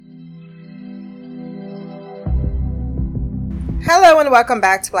Hello and welcome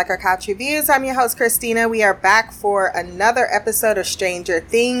back to Black Girl Couch Reviews. I'm your host, Christina. We are back for another episode of Stranger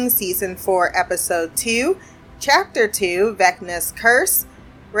Things, Season 4, Episode 2, Chapter 2, Vecna's Curse,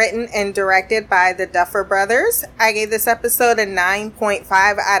 written and directed by the Duffer Brothers. I gave this episode a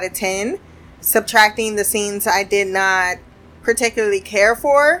 9.5 out of 10, subtracting the scenes I did not particularly care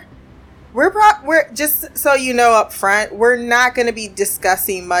for. We're just so you know up front, we're not going to be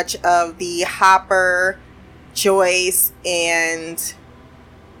discussing much of the Hopper, Joyce, and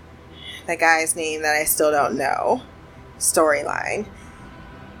the guy's name that I still don't know storyline.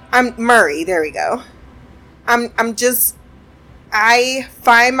 Murray, there we go. I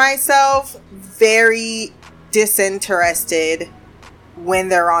find myself very disinterested when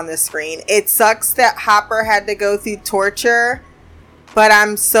they're on the screen. It sucks that Hopper had to go through torture, but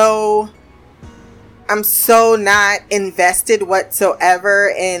I'm so not invested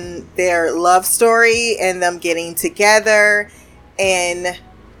whatsoever in their love story and them getting together and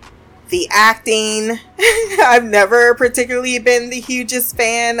the acting. I've never particularly been the hugest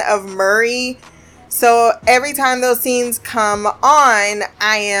fan of Murray. So every time those scenes come on,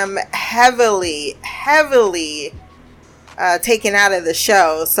 I am heavily taken out of the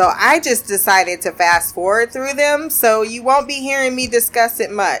show. So I just decided to fast forward through them. So you won't be hearing me discuss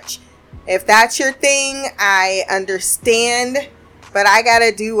it much. If that's your thing, I understand, but I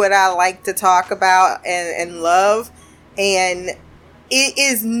gotta do what I like to talk about and love, and it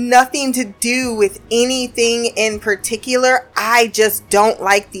is nothing to do with anything in particular. I just don't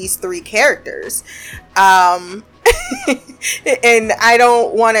like these three characters, and I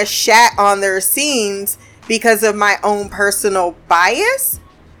don't want to shat on their scenes because of my own personal bias,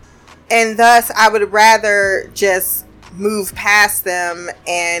 and thus I would rather just move past them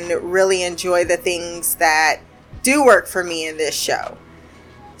and really enjoy the things that do work for me in this show.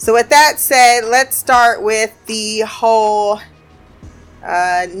 So with that said, let's start with the whole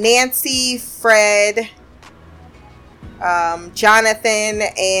Nancy, Fred, Jonathan,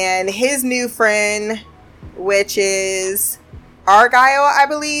 and his new friend, which is Argyle, I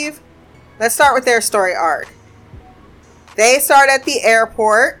believe. Let's start with their story arc. They start at the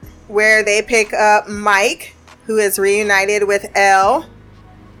airport where they pick up Mike, who is reunited with Elle,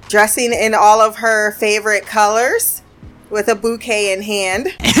 dressing in all of her favorite colors with a bouquet in hand.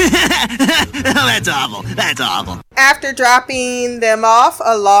 That's awful. After dropping them off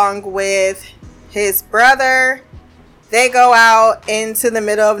along with his brother, they go out into the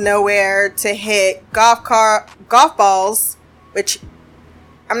middle of nowhere to hit golf balls, which,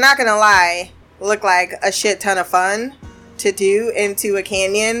 I'm not gonna lie, look like a shit ton of fun to do into a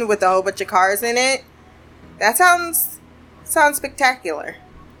canyon with a whole bunch of cars in it. That sounds spectacular.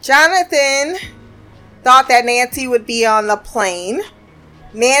 Jonathan thought that Nancy would be on the plane.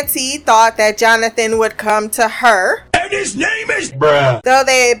 Nancy thought that Jonathan would come to her. And his name is Bruh. Though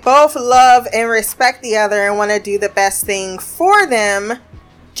they both love and respect the other and want to do the best thing for them,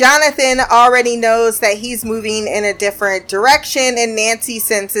 Jonathan already knows that he's moving in a different direction, and Nancy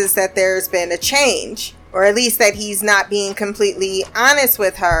senses that there's been a change, or at least that he's not being completely honest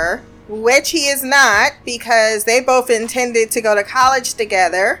with her. Which he is not, because they both intended to go to college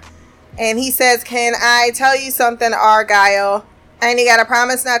together. And he says, "Can I tell you something, Argyle? And you gotta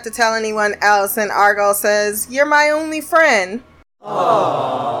promise not to tell anyone else." And Argyle says, "You're my only friend."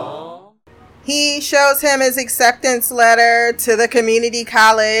 Aww. He shows him his acceptance letter to the community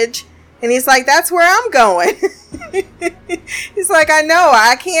college. And he's like, "That's where I'm going." He's like, "I know,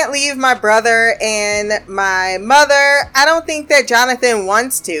 I can't leave my brother and my mother." I don't think that Jonathan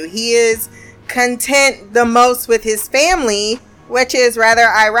wants to. He is content the most with his family, which is rather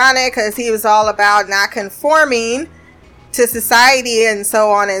ironic because he was all about not conforming to society and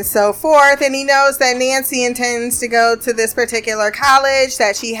so on and so forth. And he knows that Nancy intends to go to this particular college,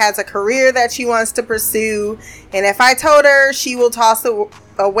 that she has a career that she wants to pursue. And if I told her, she will toss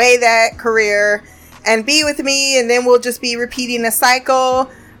away that career and be with me, and then we'll just be repeating a cycle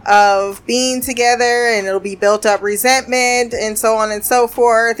of being together, and it'll be built up resentment and so on and so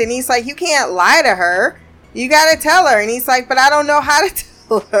forth. And he's like, "You can't lie to her. You gotta tell her." And he's like, "But I don't know how to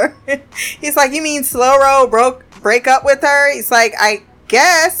tell her." He's like, "You mean slow roll break up with her?" He's like, "I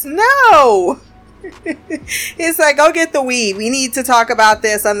guess no." He's like, "Go get the weed. We need to talk about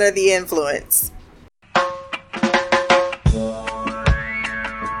this under the influence."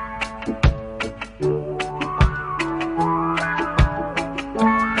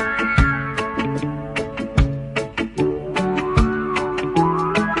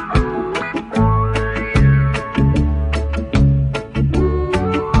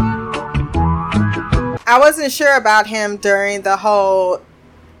 I wasn't sure about him during the whole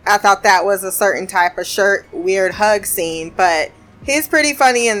I thought that was a certain type of shirt, weird hug scene, but he's pretty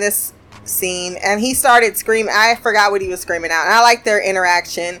funny in this scene, and he started screaming. I forgot what he was screaming out, and I like their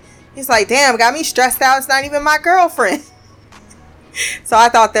interaction. He's like, damn, got me stressed out. It's not even my girlfriend. So I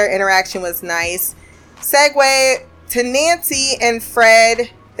thought their interaction was nice. Segue to Nancy and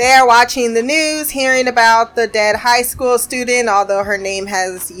Fred. They are watching the news, hearing about the dead high school student, although her name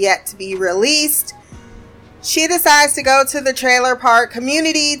has yet to be released. She decides to go to the trailer park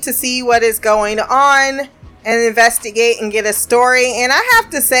community to see what is going on and investigate and get a story. And I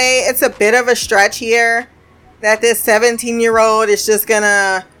have to say, it's a bit of a stretch here that this 17-year-old is just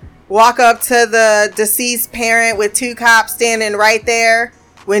gonna walk up to the deceased parent with 2 cops standing right there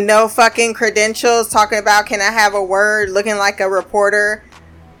with no fucking credentials, talking about, can I have a word, looking like a reporter,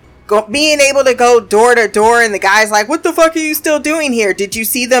 being able to go door to door, and the guy's like, what the fuck are you still doing here? Did you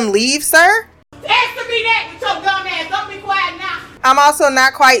see them leave, sir? Answer me that with your dumb ass. Don't be quiet now. I'm also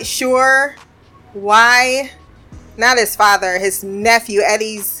not quite sure why, not his father, his nephew,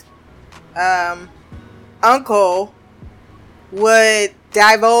 Eddie's uncle, would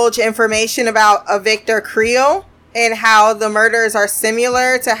divulge information about a Victor Creel and how the murders are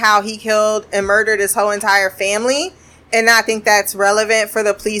similar to how he killed and murdered his whole entire family. And I think that's relevant for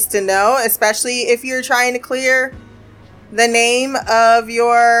the police to know, especially if you're trying to clear the name of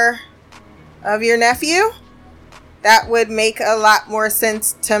your nephew. That would make a lot more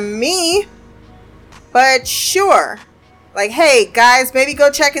sense to me. But sure. Like, hey, guys, maybe go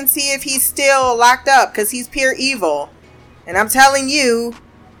check and see if he's still locked up, because he's pure evil. And I'm telling you,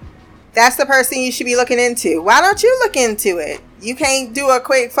 that's the person you should be looking into. Why don't you look into it? You can't do a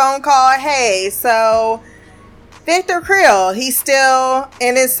quick phone call. Hey, so Victor Creel, he's still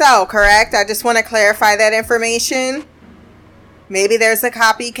in his cell, correct? I just want to clarify that information. Maybe there's a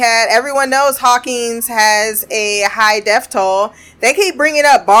copycat. Everyone knows Hawkins has a high death toll. They keep bringing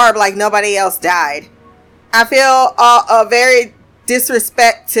up Barb like nobody else died. I feel a very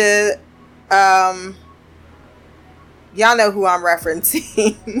disrespect to, y'all know who I'm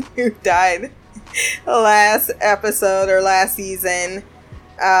referencing, who died last episode or last season.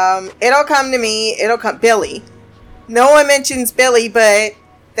 It'll come to me. Billy. No one mentions Billy, but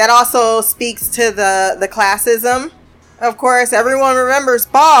that also speaks to the classism. Of course, everyone remembers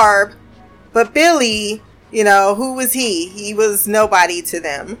Barb, but Billy, you know, who was he? He was nobody to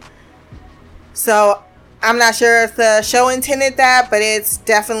them. So I'm not sure if the show intended that, but it's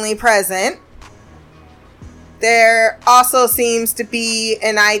definitely present. There also seems to be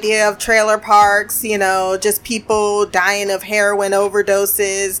an idea of trailer parks, you know, just people dying of heroin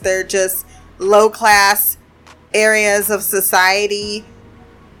overdoses. They're just low-class areas of society,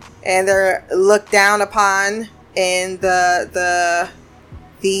 and they're looked down upon in the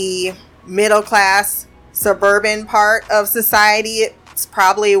middle-class suburban part of society. It's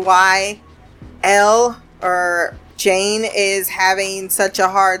probably why Elle or Jane is having such a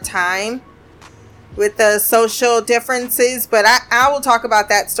hard time with the social differences, but I will talk about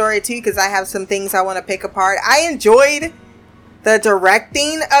that story too, because I have some things I want to pick apart. I enjoyed the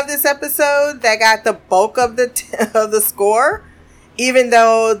directing of this episode that got the bulk of the score, even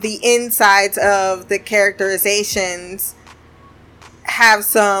though the insides of the characterizations have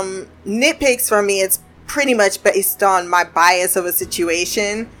some nitpicks for me. It's pretty much based on my bias of a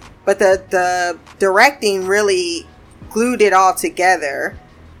situation, but the directing really glued it all together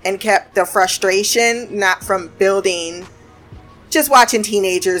and kept the frustration not from building, just watching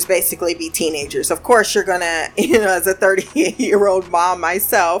teenagers basically be teenagers. Of course, you're gonna, you know, as a 38-year-old mom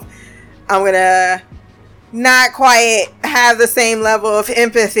myself, I'm gonna not quite have the same level of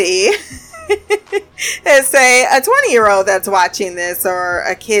empathy as, say, a 20-year-old that's watching this, or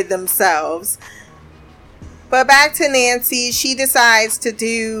a kid themselves. But back to Nancy, she decides to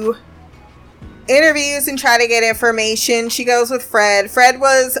do interviews and try to get information. She goes with Fred. Fred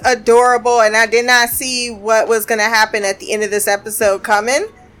was adorable, and I did not see what was going to happen at the end of this episode coming,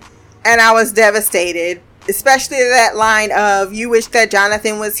 and I was devastated, especially that line of, you wish that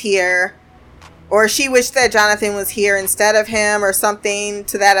Jonathan was here, or she wished that Jonathan was here instead of him, or something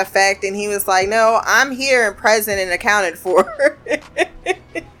to that effect, and he was like, no, I'm here and present and accounted for.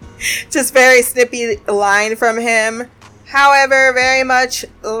 Just very snippy line from him. However, very much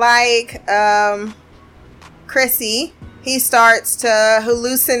like Chrissy, he starts to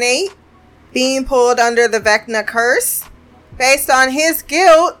hallucinate being pulled under the Vecna curse based on his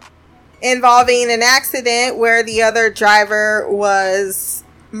guilt involving an accident where the other driver was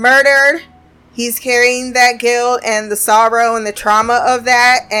murdered. He's carrying that guilt and the sorrow and the trauma of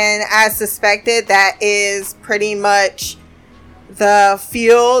that, and as suspected, that is pretty much the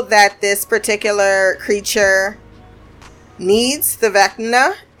fuel that this particular creature needs, the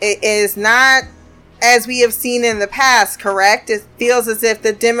Vecna, It is not as we have seen in the past, correct? It feels as if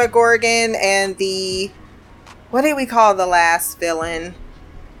the Demogorgon and the... What did we call the last villain?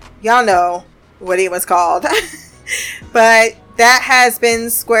 Y'all know what he was called. But that has been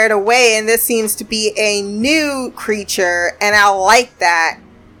squared away, and this seems to be a new creature, and I like that.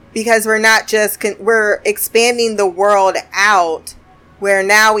 Because we're not just... we're expanding the world out, where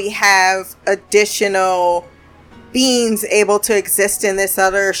now we have additional beings able to exist in this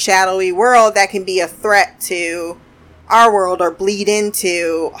other shadowy world that can be a threat to our world or bleed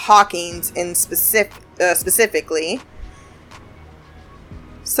into Hawkins in specifically.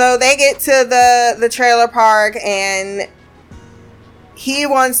 So they get to the trailer park, and he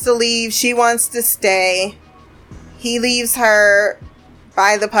wants to leave, she wants to stay. He leaves her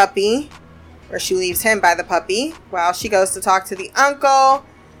by the puppy, or she leaves him by the puppy while she goes to talk to the uncle.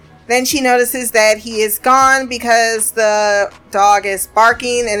 Then she notices that he is gone because the dog is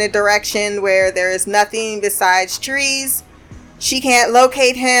barking in a direction where there is nothing besides trees. She can't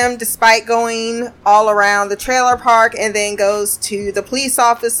locate him despite going all around the trailer park, and then goes to the police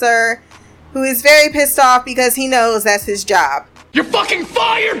officer, who is very pissed off because he knows that's his job. You're fucking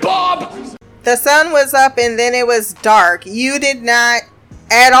fired, Bob! The sun was up and then it was dark. You did not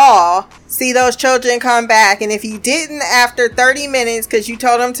at all see those children come back, and if you didn't after 30 minutes because you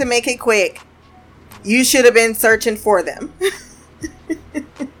told them to make it quick, you should have been searching for them.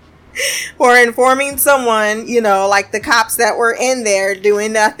 Or informing someone, you know, like the cops that were in there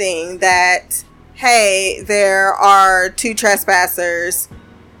doing nothing, that, hey, there are 2 trespassers.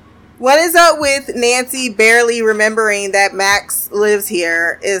 What is up with Nancy barely remembering that Max lives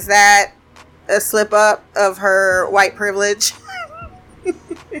here? Is that a slip up of her white privilege?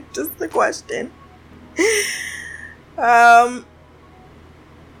 Just the question.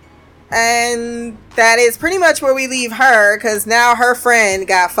 And that is pretty much where we leave her, because now her friend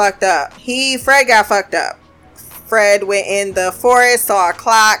got fucked up. Fred got fucked up. Fred went in the forest, saw a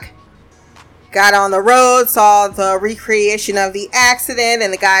clock, got on the road, saw the recreation of the accident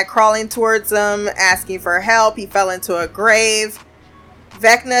and the guy crawling towards him, asking for help. He fell into a grave.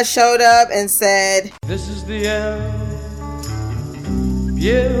 Vecna showed up and said, "This is the end,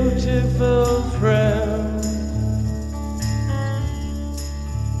 beautiful friend.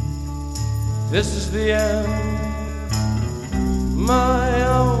 This is the end, my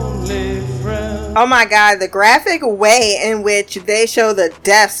only friend." Oh my god, the graphic way in which they show the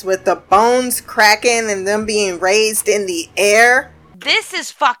deaths with the bones cracking and them being raised in the air. This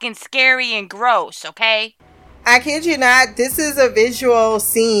is fucking scary and gross, okay? I kid you not, this is a visual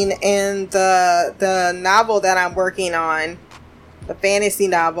scene in the novel that I'm working on, the fantasy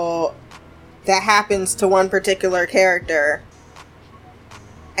novel, that happens to one particular character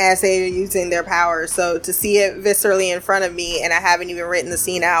as they're using their powers. So to see it viscerally in front of me, and I haven't even written the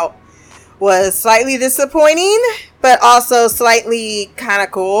scene out, was slightly disappointing, but also slightly kind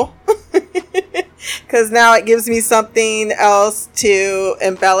of cool. Because now it gives me something else to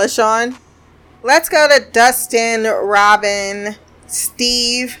embellish on. Let's go to Dustin, Robin,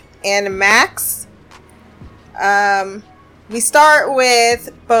 Steve, and Max. We start with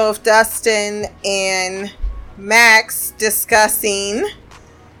both Dustin and Max discussing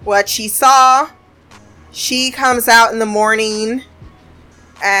what she saw. She comes out in the morning,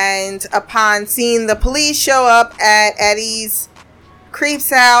 and upon seeing the police show up at Eddie's,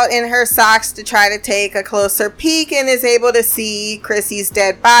 creeps out in her socks to try to take a closer peek, and is able to see Chrissy's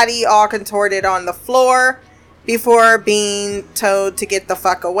dead body all contorted on the floor before being told to get the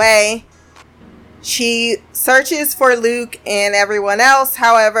fuck away. She searches for Luke and everyone else.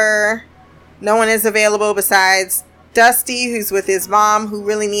 However, no one is available besides Dusty, who's with his mom, who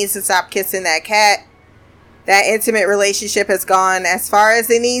really needs to stop kissing that cat. That intimate relationship has gone as far as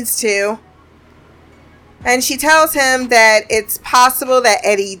it needs to. And she tells him that it's possible that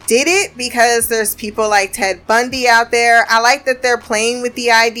Eddie did it because there's people like Ted Bundy out there. I like that they're playing with the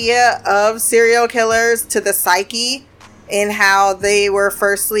idea of serial killers to the psyche, and how they were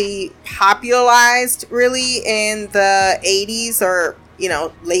firstly popularized really in the 80s, or, you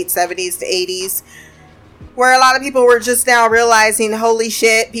know, late 70s to 80s. Where a lot of people were just now realizing, holy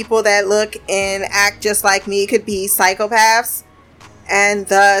shit, people that look and act just like me could be psychopaths. And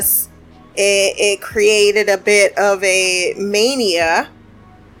thus, it created a bit of a mania.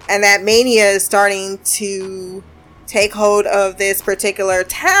 And that mania is starting to take hold of this particular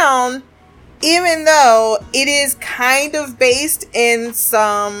town. Even though it is kind of based in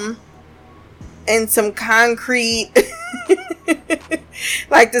some concrete...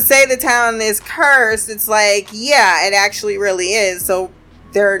 Like, to say the town is cursed, it's like, yeah, it actually really is. So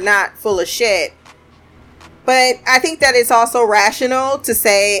they're not full of shit. But I think that it's also rational to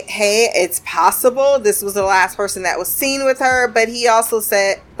say, hey, it's possible this was the last person that was seen with her. But he also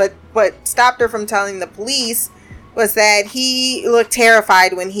said, but what stopped her from telling the police was that he looked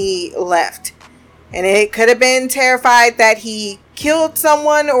terrified when he left. And it could have been terrified that he killed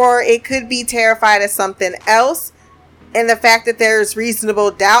someone, or it could be terrified of something else. And the fact that there's reasonable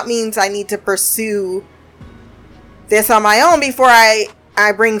doubt means I need to pursue this on my own before I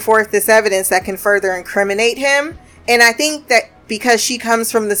bring forth this evidence that can further incriminate him. And I think that because she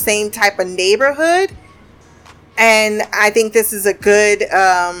comes from the same type of neighborhood, and I think this is a good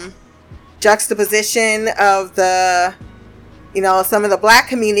juxtaposition of the, you know, some of the black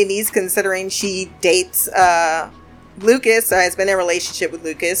communities, considering she dates Lucas, or has been in a relationship with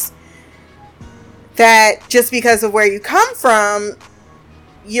Lucas, that just because of where you come from,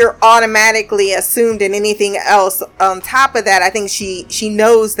 you're automatically assumed in anything else on top of that. I think she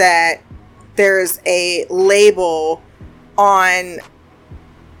knows that there's a label on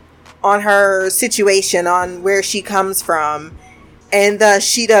her situation, on where she comes from, and thus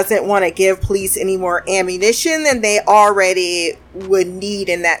she doesn't want to give police any more ammunition than they already would need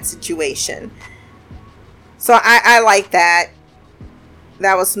in that situation. So I like that.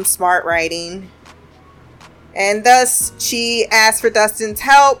 That was some smart writing. And thus, she asks for Dustin's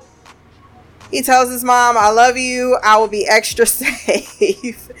help. He tells his mom, I love you. I will be extra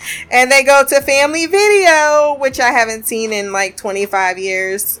safe. And they go to Family Video, which I haven't seen in like 25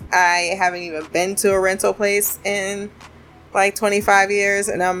 years. I haven't even been to a rental place in like 25 years.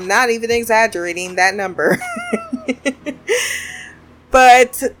 And I'm not even exaggerating that number.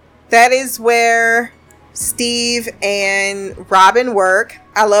 But that is where Steve and Robin work.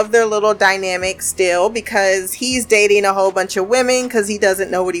 I love their little dynamic still, because he's dating a whole bunch of women because he doesn't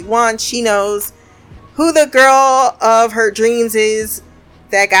know what he wants. She knows who the girl of her dreams is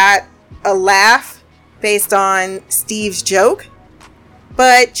that got a laugh based on Steve's joke,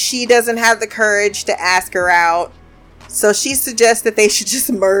 but she doesn't have the courage to ask her out. So she suggests that they should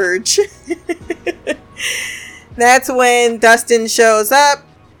just merge. That's when Dustin shows up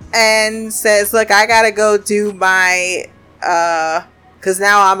and says, look, I gotta go do my because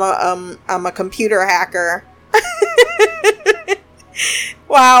now I'm a computer hacker.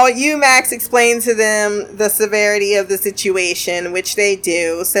 While Max explains to them the severity of the situation, which they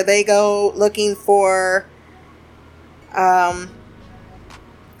do. So they go looking for Eddie,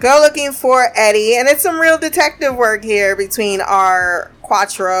 and it's some real detective work here between our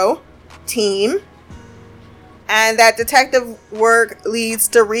Quattro team. And that detective work leads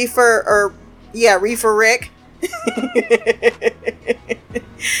to Reefer Rick.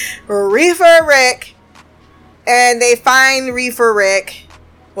 Reefer Rick. And they find Reefer Rick.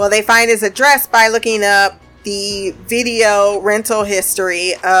 Well, they find his address by looking up the video rental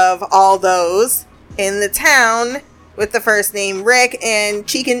history of all those in the town with the first name Rick, and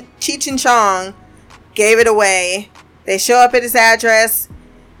Cheech and Chong gave it away. They show up at his address.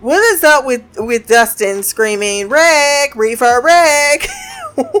 What is up with Dustin screaming, Rick, Reefer Rick?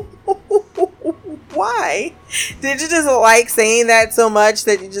 Why? Did you just like saying that so much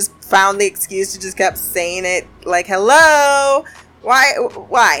that you just found the excuse to just kept saying it? Like, hello?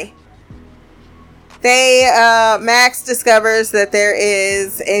 Why? Max discovers that there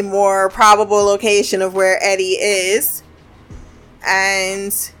is a more probable location of where Eddie is.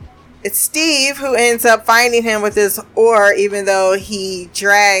 And it's Steve who ends up finding him with his oar, even though he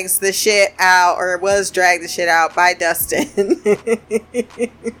drags the shit out, or was dragged the shit out by Dustin.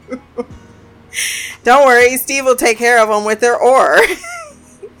 Don't worry, Steve will take care of him with their oar.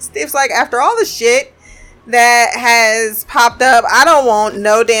 Steve's like, after all the shit that has popped up, I don't want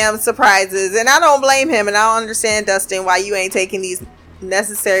no damn surprises. And I don't blame him, and I don't understand, Dustin, why you ain't taking these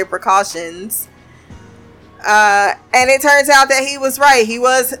necessary precautions. And it turns out that he was right. He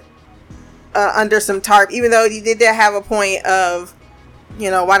was under some tarp, even though he did have a point of,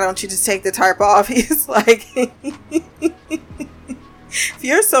 why don't you just take the tarp off? He's like, if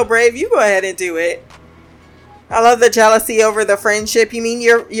you're so brave, you go ahead and do it. I love the jealousy over the friendship. You mean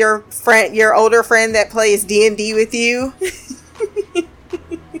your friend, your older friend that plays D&D with you?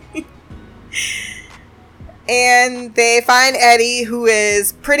 And they find Eddie, who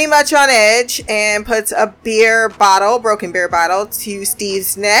is pretty much on edge, and puts a broken beer bottle, to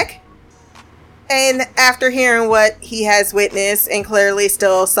Steve's neck. And after hearing what he has witnessed and clearly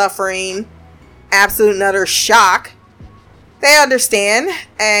still suffering absolute and utter shock, they understand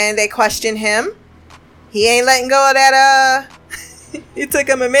and they question him. He ain't letting go of that, it took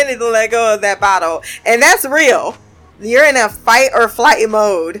him a minute to let go of that bottle. And that's real. You're in a fight or flight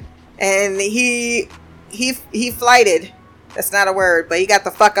mode. And he flighted. That's not a word, but he got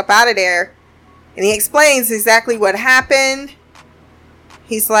the fuck up out of there. And he explains exactly what happened.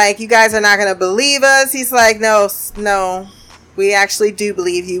 He's like, you guys are not going to believe us. He's like, no, we actually do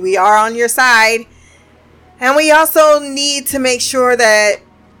believe you. We are on your side. And we also need to make sure that,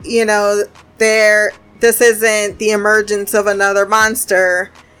 you know, this isn't the emergence of another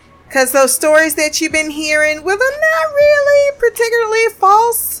monster. Because those stories that you've been hearing, well, they're not really particularly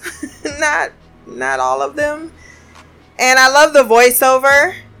false. not all of them. And I love the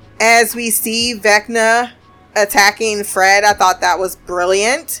voiceover as we see Vecna attacking Fred. I thought that was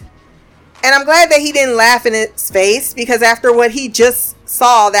brilliant. And I'm glad that he didn't laugh in its face, because after what he just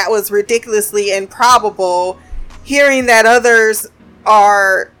saw, that was ridiculously improbable. Hearing that others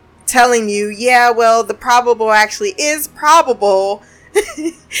are telling you, yeah, well, the probable actually is probable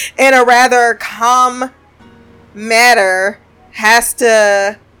in a rather calm manner has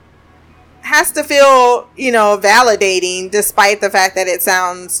to feel, you know, validating, despite the fact that it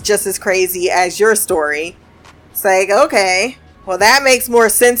sounds just as crazy as your story. It's like, okay, well, that makes more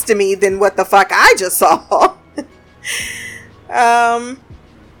sense to me than what the fuck I just saw.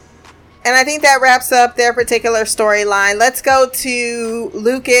 And I think that wraps up their particular storyline. Let's go to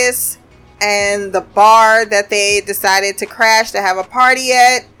Lucas and the bar that they decided to crash to have a party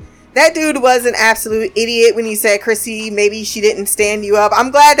at. That dude was an absolute idiot when he said, Chrissy, maybe she didn't stand you up. I'm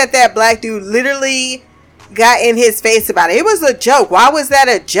glad that black dude literally got in his face about it. It was a joke. Why was that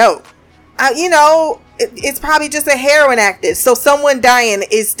a joke? You know, it's probably just a heroin addict. So someone dying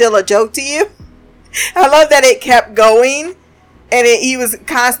is still a joke to you? I love that it kept going. And he was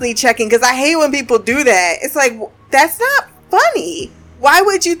constantly checking, because I hate when people do that. It's like, that's not funny. Why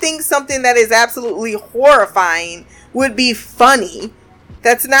would you think something that is absolutely horrifying would be funny?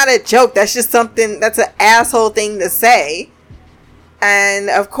 That's not a joke. That's just something, that's an asshole thing to say. And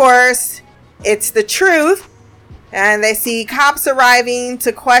of course, it's the truth. And they see cops arriving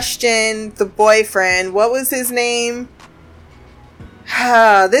to question the boyfriend. What was his name?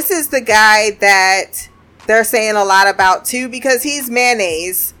 This is the guy that they're saying a lot about too, because he's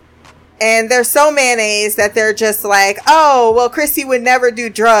mayonnaise. And they're so mayonnaise that they're just like, oh, well, Chrissy would never do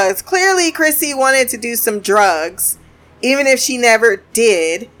drugs. Clearly, Chrissy wanted to do some drugs, even if she never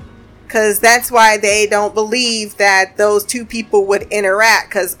did. Because that's why they don't believe that those two people would interact.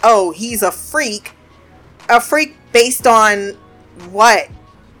 Because, oh, he's a freak. A freak based on what?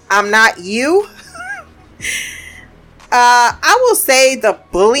 I'm not you? I will say the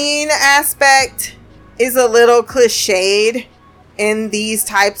bullying aspect is a little cliched in these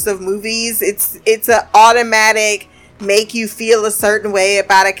types of movies. It's an automatic make you feel a certain way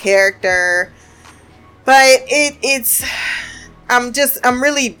about a character, but I'm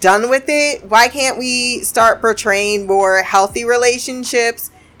really done with it. Why can't we start portraying more healthy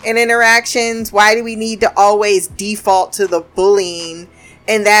relationships and interactions? Why do we need to always default to the bullying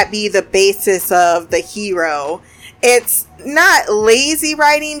and that be the basis of the hero? It's not lazy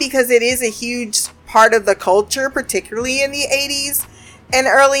writing, because it is a huge part of the culture, particularly in the 80s and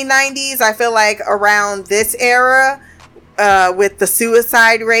early 90s. I feel like around this era, with the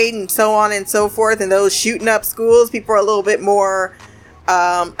suicide rate and so on and so forth, and those shooting up schools, people are a little bit more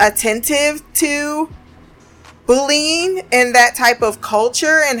attentive to bullying and that type of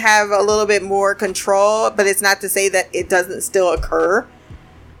culture and have a little bit more control. But it's not to say that it doesn't still occur,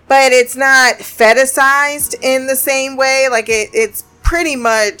 but it's not fetishized in the same way. Like it's pretty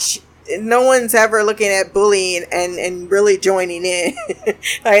much, no one's ever looking at bullying and really joining in.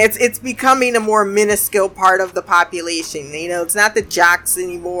 Like it's becoming a more minuscule part of the population. You know, it's not the jocks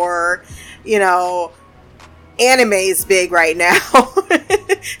anymore. You know, anime is big right now.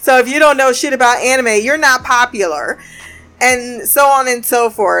 So if you don't know shit about anime, you're not popular. And so on and so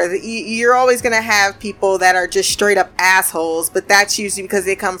forth. You're always going to have people that are just straight up assholes, but that's usually because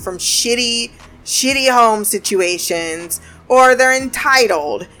they come from shitty home situations, or they're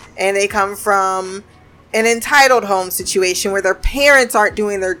entitled. And they come from an entitled home situation where their parents aren't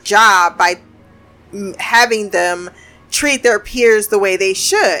doing their job by having them treat their peers the way they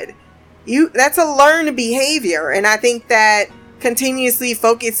should. That's a learned behavior. And I think that continuously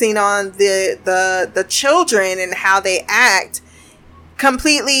focusing on the children and how they act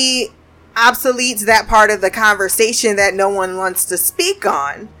completely obsoletes that part of the conversation that no one wants to speak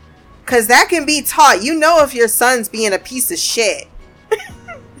on. Because that can be taught. You know if your son's being a piece of shit.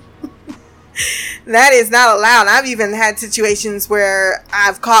 That is not allowed. I've even had situations where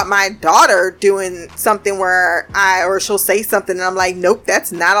I've caught my daughter doing something where she'll say something and I'm like, nope,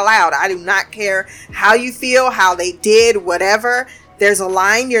 that's not allowed. I do not care how you feel, how they did, whatever. There's a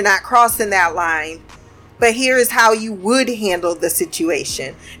line. You're not crossing that line. But here's how you would handle the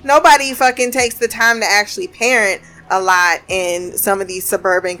situation. Nobody fucking takes the time to actually parent a lot in some of these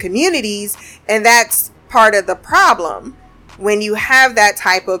suburban communities, and that's part of the problem when you have that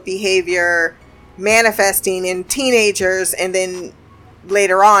type of behavior manifesting in teenagers and then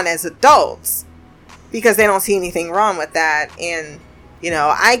later on as adults, because they don't see anything wrong with that. And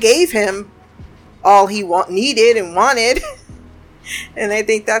I gave him all he needed and wanted and I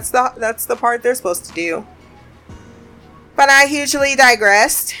think that's the part they're supposed to do. But I hugely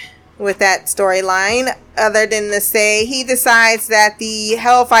digressed with that storyline, other than to say he decides that the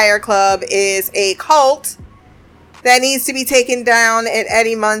Hellfire Club is a cult that needs to be taken down, and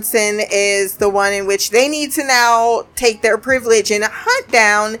Eddie Munson is the one in which they need to now take their privilege and hunt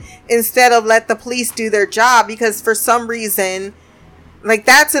down instead of let the police do their job, because for some reason, like,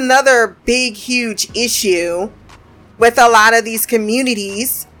 that's another big, huge issue with a lot of these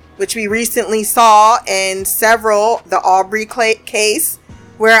communities, which we recently saw in the Aubrey case,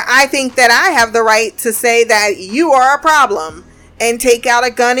 where I think that I have the right to say that you are a problem and take out a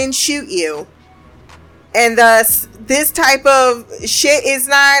gun and shoot you. And thus, this type of shit is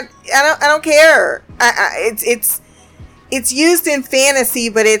not, I don't care. It's used in fantasy,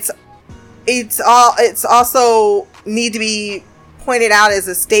 but it's also need to be pointed out as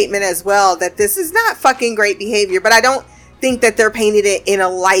a statement as well that this is not fucking great behavior. But I don't think that they're painting it in a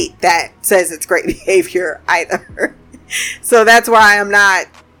light that says it's great behavior either. So that's why I'm not,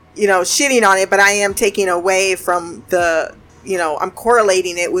 shitting on it, but I am taking away from I'm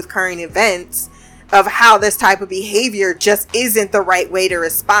correlating it with current events of how this type of behavior just isn't the right way to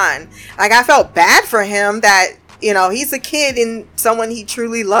respond. Like, I felt bad for him that, he's a kid and someone he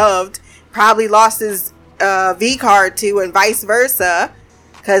truly loved probably lost his V card to, and vice versa,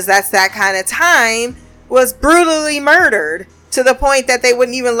 because that's that kind of time, was brutally murdered to the point that they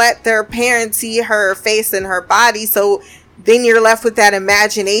wouldn't even let their parents see her face and her body. So then you're left with that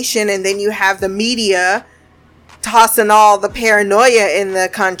imagination, and then you have the media tossing all the paranoia in the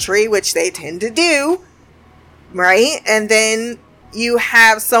country, which they tend to do, right? And then you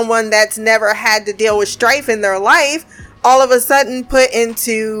have someone that's never had to deal with strife in their life all of a sudden put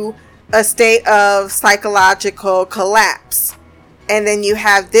into a state of psychological collapse. And then you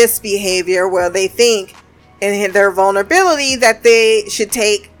have this behavior where they think in their vulnerability that they should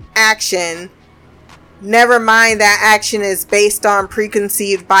take action. Never mind that action is based on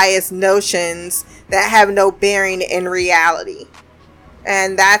preconceived biased notions that have no bearing in reality.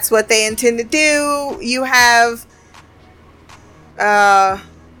 And that's what they intend to do. You have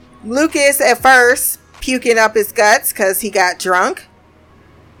Lucas at first puking up his guts because he got drunk.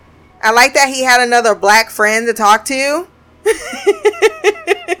 I like that he had another black friend to talk to.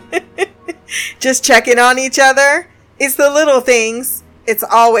 Just checking on each other. It's the little things. It's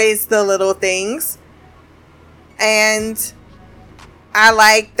always the little things. And I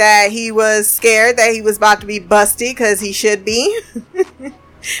like that he was scared that he was about to be busty, because he should be,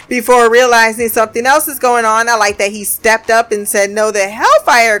 before realizing something else is going on. I like that he stepped up and said, no, the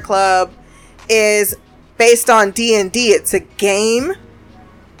Hellfire Club is based on D&D. It's a game.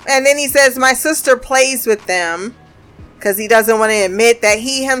 And then he says, my sister plays with them, because he doesn't want to admit that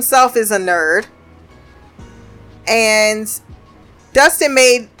he himself is a nerd. And Dustin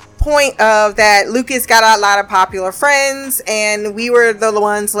made point of that Lucas got a lot of popular friends, and we were the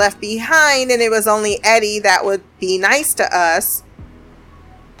ones left behind, and it was only Eddie that would be nice to us.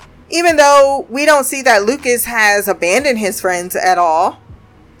 Even though we don't see that Lucas has abandoned his friends at all.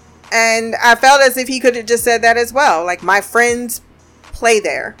 And I felt as if he could have just said that as well. Like, my friends play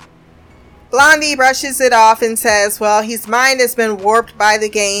there. Blondie brushes it off and says, well, his mind has been warped by the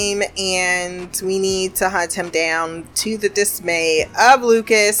game, and we need to hunt him down, to the dismay of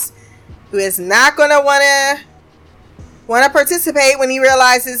Lucas, who is not going to want to participate when he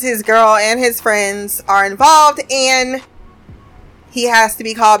realizes his girl and his friends are involved, and he has to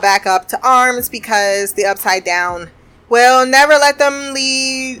be called back up to arms because the Upside Down will never let them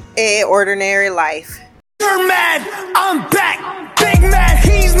lead an ordinary life. You're mad, I'm back. Big mad,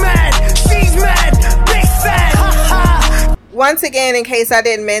 he's mad, she's mad, big sad. Ha ha. Once again, in case I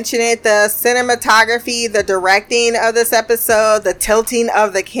didn't mention it, the cinematography, the directing of this episode, the tilting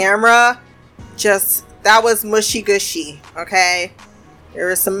of the camera, that was mushy gushy, okay? There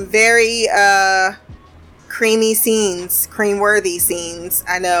were some very creamy scenes, cream-worthy scenes.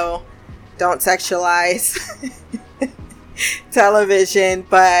 I know, don't sexualize television,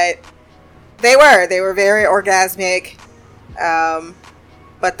 but they were very orgasmic.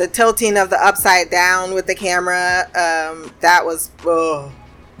 But the tilting of the Upside Down with the camera, that was,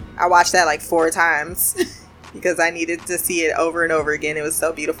 I watched that like 4 times because I needed to see it over and over again. It was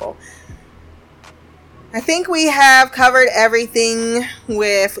so beautiful. I think we have covered everything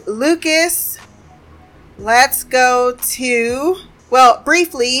with Lucas. let's go to, well,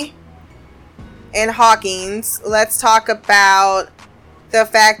 briefly, in Hawkins, let's talk about the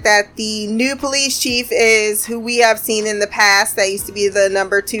fact that the new police chief is who we have seen in the past that used to be the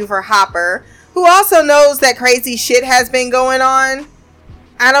number 2 for Hopper, who also knows that crazy shit has been going on.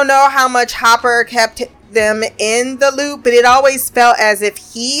 I don't know how much Hopper kept them in the loop, but it always felt as if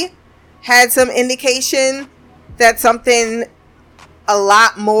he had some indication that something a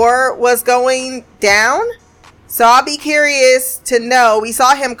lot more was going down. So I'll be curious to know. We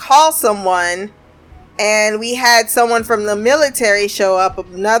saw him call someone, and we had someone from the military show up,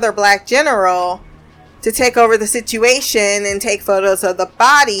 another black general, to take over the situation and take photos of the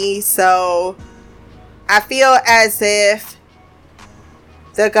body. So I feel as if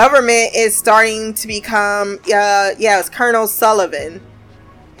the government is starting to become, it's Colonel Sullivan,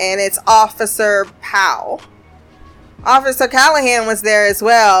 and it's Officer Powell. Officer Callahan was there as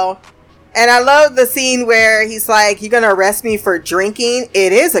well. And I love the scene where he's like, "You're gonna arrest me for drinking?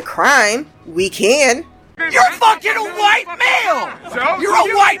 It is a crime. We can." You're fucking a white male! You're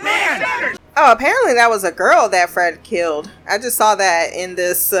a white man! Oh, apparently that was a girl that Fred killed. I just saw that in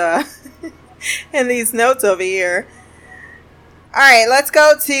this, in these notes over here. Alright, let's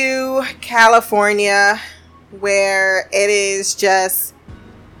go to California, where it is just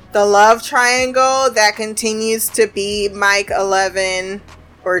the love triangle that continues to be Mike, 11,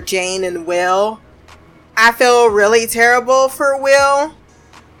 or Jane and Will. I feel really terrible for Will,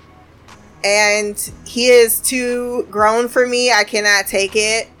 and he is too grown for me. I cannot take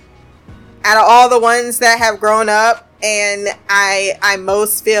it. Out of all the ones that have grown up, and I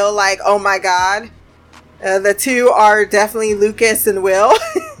most feel like, oh my god, the 2 are definitely Lucas and Will.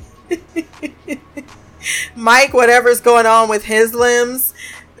 Mike, whatever's going on with his limbs,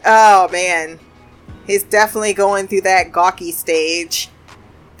 oh man, he's definitely going through that gawky stage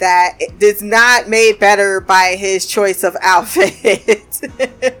that is not made better by his choice of outfit.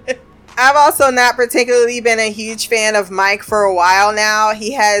 I've also not particularly been a huge fan of Mike for a while now.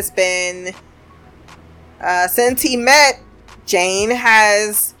 He has been, since he met Jane,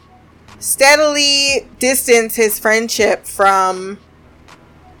 has steadily distanced his friendship from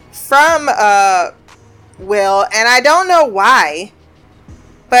Will, and I don't know why.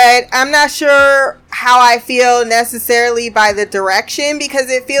 But I'm not sure how I feel necessarily by the direction, because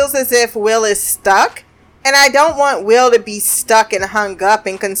it feels as if Will is stuck. And I don't want Will to be stuck and hung up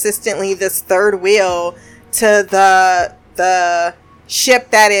and consistently this third wheel to the ship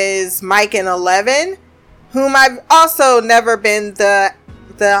that is Mike and 11, whom I've also never been the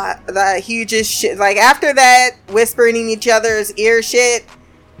hugest shit. Like, after that whispering in each other's ear shit,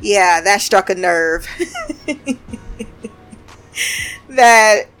 yeah, that struck a nerve.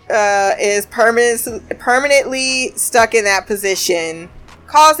 That is permanently stuck in that position,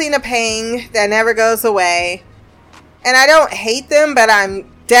 causing a pain that never goes away. And I don't hate them, but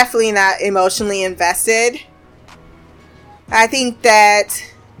I'm definitely not emotionally invested. I think that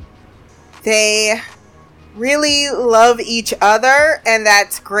they really love each other, and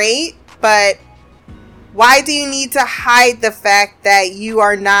that's great, but why do you need to hide the fact that you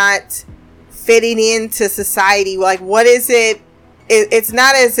are not fitting into society? Like, what is it? It's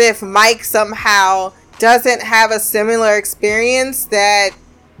not as if Mike somehow doesn't have a similar experience that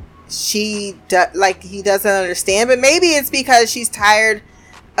he doesn't understand, but maybe it's because she's tired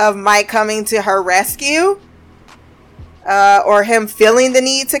of Mike coming to her rescue, or him feeling the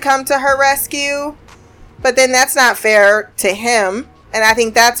need to come to her rescue. But then that's not fair to him, and I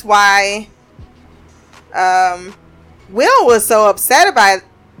think that's why Will was so upset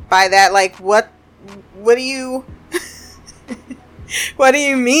by that. Like, what do you what do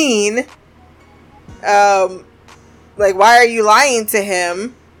you mean? Like, why are you lying to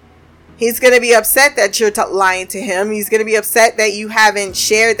him? He's going to be upset that you're lying to him. He's going to be upset that you haven't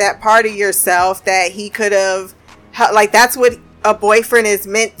shared that part of yourself that he could have. Like, that's what a boyfriend is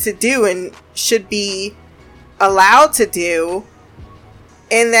meant to do and should be allowed to do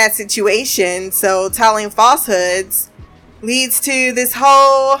in that situation. So telling falsehoods leads to this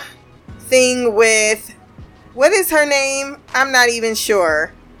whole thing with, what is her name? I'm not even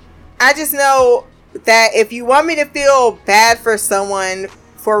sure. I just know that if you want me to feel bad for someone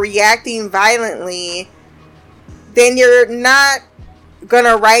for reacting violently, then you're not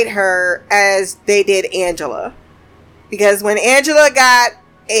gonna write her as they did Angela. Because when Angela got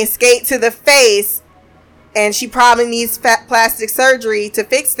a skate to the face and she probably needs plastic surgery to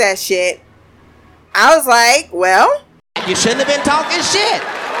fix that shit, I was like, well, You shouldn't have been talking shit.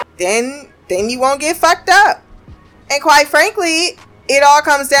 Then you won't get fucked up. And quite frankly, it all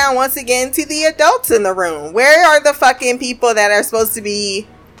comes down once again to the adults in the room. Where are the fucking people that are supposed to be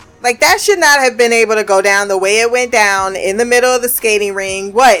Like, that should not have been able to go down the way it went down in the middle of the skating ring.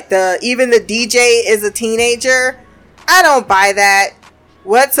 Even the DJ is a teenager? I don't buy that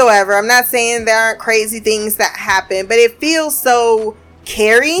whatsoever. I'm not saying there aren't crazy things that happen, but it feels so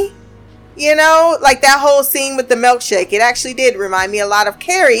Carrie, you know? Like, that whole scene with the milkshake, it actually did remind me a lot of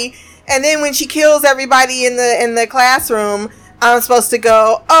Carrie. And then when she kills everybody in the classroom, I'm supposed to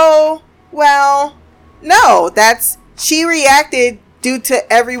go, oh, well, no, she reacted due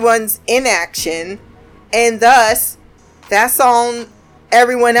to everyone's inaction, and thus that's on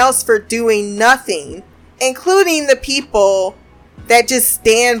everyone else for doing nothing, including the people that just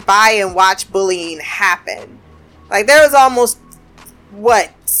stand by and watch bullying happen. Like, there was almost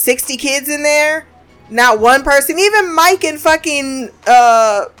 60 kids in there, not one person, even Mike and fucking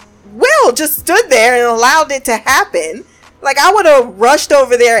Will just stood there and allowed it to happen. Like, I would have rushed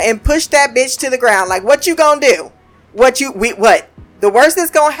over there and pushed that bitch to the ground. Like, what you gonna do? What? The worst that's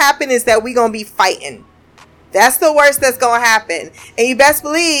gonna happen is that we gonna be fighting. That's the worst that's gonna happen. And you best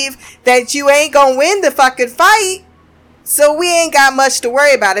believe that you ain't gonna win the fucking fight. So we ain't got much to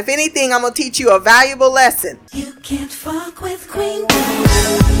worry about. If anything, I'm gonna teach you a valuable lesson. You can't fuck with Queen Bee.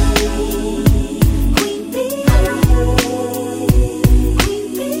 Queen Bee.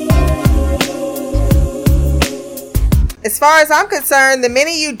 Queen Bee. As far as I'm concerned, the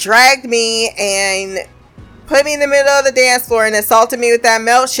minute you dragged me and put me in the middle of the dance floor and assaulted me with that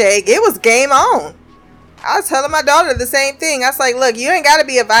milkshake, it was game on. I was telling my daughter the same thing. I was like, look, you ain't got to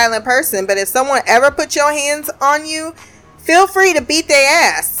be a violent person, but if someone ever puts your hands on you, feel free to beat their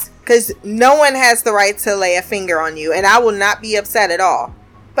ass, because no one has the right to lay a finger on you, and I will not be upset at all.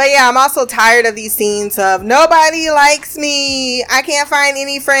 But yeah, I'm also tired of these scenes of nobody likes me, I can't find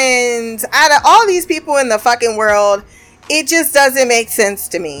any friends. Out of all these people in the fucking world, it just doesn't make sense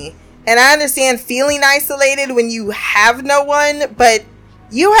to me. And I understand feeling isolated when you have no one, but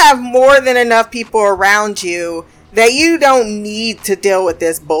you have more than enough people around you that you don't need to deal with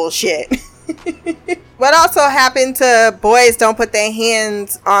this bullshit. What also happened to boys don't put their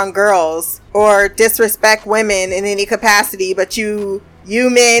hands on girls or disrespect women in any capacity, but you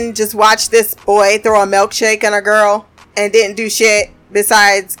men just watch this boy throw a milkshake on a girl and didn't do shit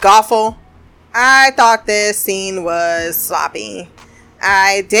besides golfle? I thought this scene was sloppy.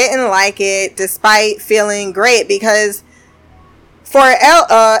 I didn't like it, despite feeling great, because for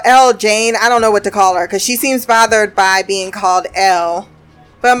Elle Jane, I don't know what to call her, because she seems bothered by being called Elle.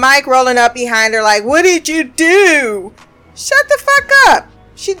 But Mike rolling up behind her like, what did you do? Shut the fuck up.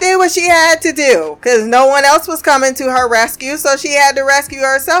 She did what she had to do, because no one else was coming to her rescue, so she had to rescue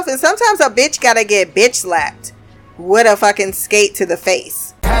herself. And sometimes a bitch gotta get bitch slapped with a fucking skate to the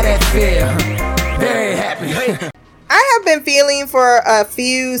face. How that feel? Very happy. I have been feeling for a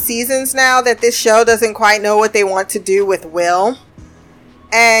few seasons now that this show doesn't quite know what they want to do with Will.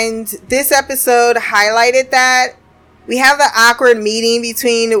 And this episode highlighted that. We have the awkward meeting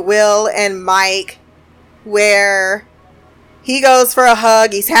between Will and Mike where he goes for a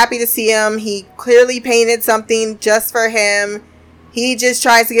hug. He's happy to see him. He clearly painted something just for him. He just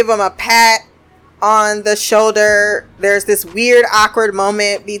tries to give him a pat on the shoulder. There's this weird awkward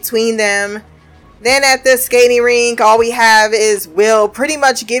moment between them. Then at the skating rink, all we have is Will pretty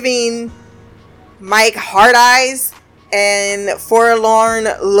much giving Mike hard eyes and forlorn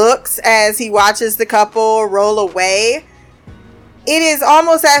looks as he watches the couple roll away. It is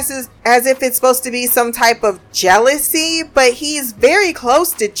almost as if it's supposed to be some type of jealousy, but he's very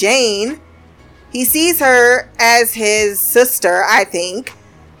close to Jane. He sees her as his sister, I think.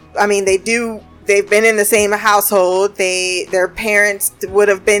 I mean, they've been in the same household. Their parents would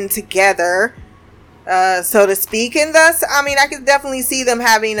have been together, so to speak, and thus, I mean, I could definitely see them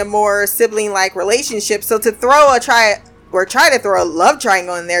having a more sibling-like relationship. So to try to throw a love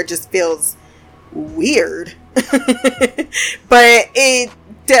triangle in there just feels weird. But it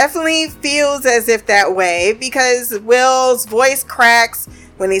definitely feels as if that way, because Will's voice cracks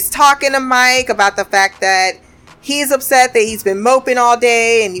when he's talking to Mike about the fact that he's upset that he's been moping all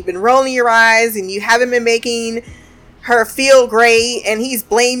day and you've been rolling your eyes and you haven't been making her feel great, and he's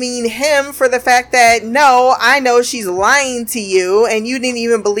blaming him for the fact that, no, I know she's lying to you and you didn't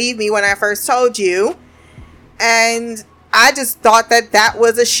even believe me when I first told you. And I just thought that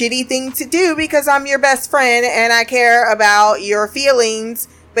was a shitty thing to do, because I'm your best friend and I care about your feelings,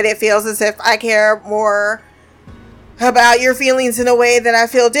 but it feels as if I care more about your feelings in a way that I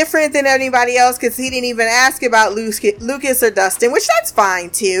feel different than anybody else, because he didn't even ask about Lucas or Dustin, which that's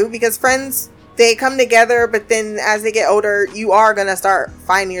fine too, because friends, they come together, but then as they get older, you are going to start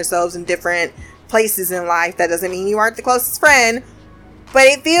finding yourselves in different places in life. That doesn't mean you aren't the closest friend, but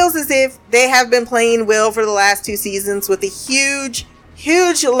it feels as if they have been playing Will for the last 2 seasons with a huge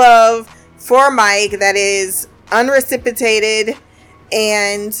huge love for Mike that is unreciprocated,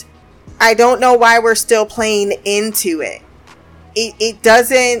 and I don't know why we're still playing into it. It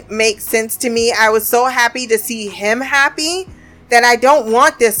doesn't make sense to me. I was so happy to see him happy that I don't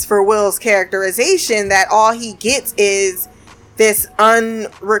want this for Will's characterization, that all he gets is this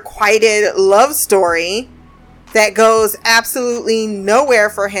unrequited love story that goes absolutely nowhere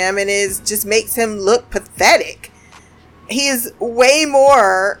for him and just makes him look pathetic. He's way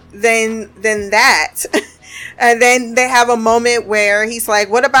more than that. And then they have a moment where he's like,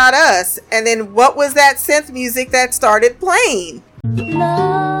 what about us? And then what was that synth music that started playing?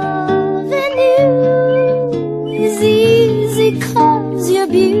 Loving you is easy 'cause you're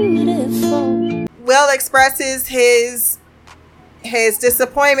beautiful. Will expresses his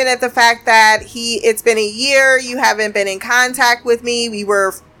disappointment at the fact that it's been a year, you haven't been in contact with me. We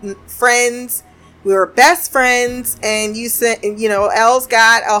were friends. We were best friends, and you said, Elle's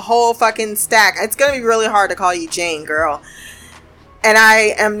got a whole fucking stack. It's going to be really hard to call you Jane, girl. And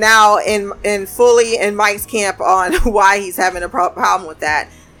I am now fully in Mike's camp on why he's having a problem with that.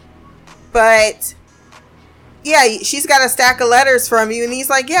 But yeah, she's got a stack of letters from you, and he's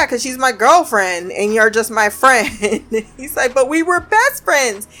like, yeah, because she's my girlfriend and you're just my friend. He's like, but we were best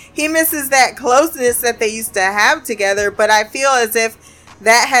friends. He misses that closeness that they used to have together, but I feel as if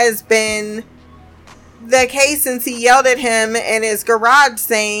that has been the case since he yelled at him in his garage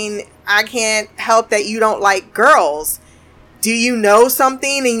saying, I can't help that you don't like girls. Do you know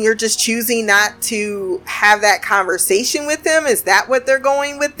something and you're just choosing not to have that conversation with him? Is that what they're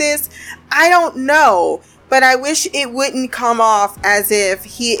going with this? I don't know. But I wish it wouldn't come off as if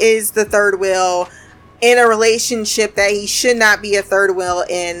he is the third wheel in a relationship that he should not be a third wheel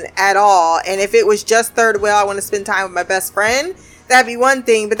in at all. And if it was just third wheel, I want to spend time with my best friend, that'd be one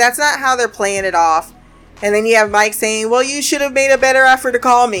thing. But that's not how they're playing it off. And then you have Mike saying, well, you should have made a better effort to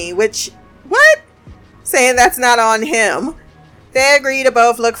call me. Which, what? Saying that's not on him. They agree to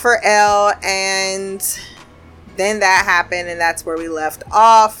both look for Elle. And then that happened. And that's where we left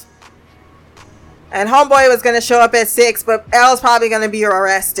off. And homeboy was going to show up at 6, but Elle's probably going to be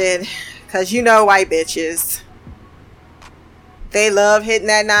arrested. Because you know white bitches. They love hitting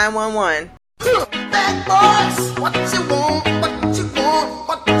that 911. Bad boys, what you want, what you want,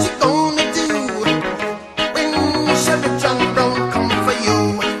 what you gonna do when Chevy John don't come for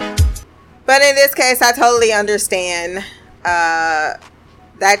you? But in this case, I totally understand.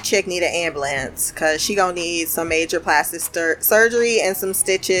 That chick need an ambulance. Because she going to need some major plastic surgery and some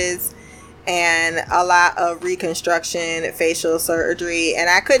stitches. And a lot of reconstruction, facial surgery. And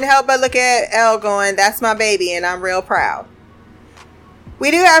I couldn't help but look at Elle going, that's my baby and I'm real proud. We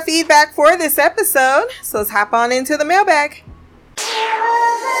do have feedback for this episode, so let's hop on into the mailbag.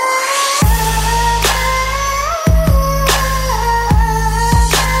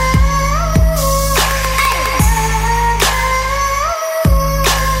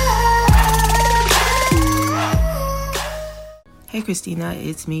 Hey Christina,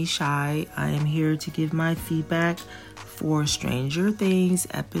 it's me, Shy. I am here to give my feedback for Stranger Things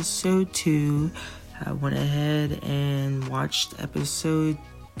episode 2. I went ahead and watched episode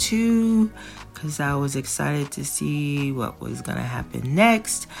 2 because I was excited to see what was going to happen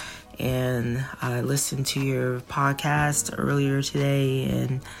next. And I listened to your podcast earlier today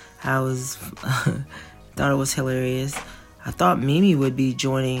and I was thought it was hilarious. I thought Mimi would be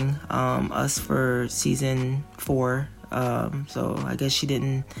joining us for season 4. So I guess she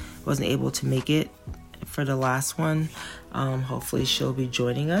wasn't able to make it for the last one. Hopefully she'll be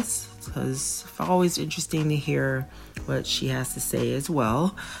joining us because it's always interesting to hear what she has to say as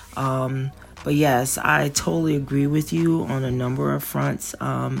well. But yes, I totally agree with you on a number of fronts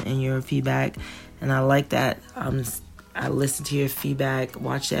in your feedback. And I like that I listened to your feedback,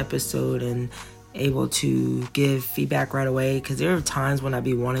 watched the episode, and able to give feedback right away because there are times when I'd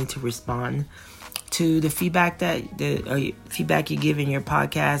be wanting to respond to the feedback feedback you give in your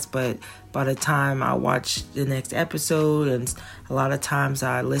podcast, but by the time I watch the next episode, and a lot of times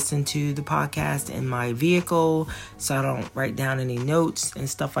I listen to the podcast in my vehicle, so I don't write down any notes and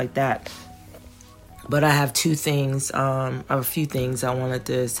stuff like that. But I have a few things I wanted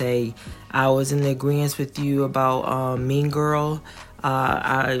to say. I was in agreement with you about Mean Girl.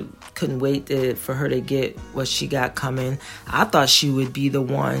 I couldn't wait for her to get what she got coming. I thought she would be the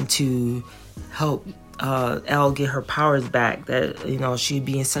one to help Elle get her powers back. That she'd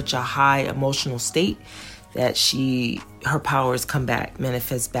be in such a high emotional state that her powers come back,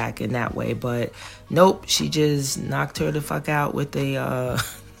 manifest back in that way. But nope, she just knocked her the fuck out with the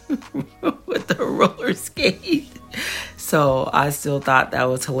with the roller skate. So I still thought that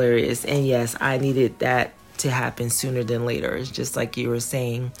was hilarious. And yes, I needed that to happen sooner than later. It's just like you were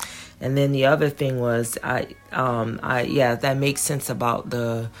saying. And then the other thing was, that makes sense about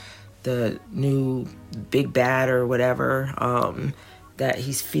the new big bad or whatever, that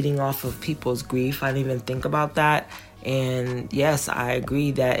he's feeding off of people's grief. I didn't even think about that. And yes, I agree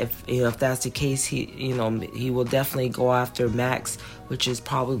that if that's the case, he will definitely go after Max, which is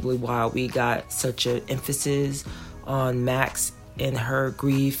probably why we got such an emphasis on Max and her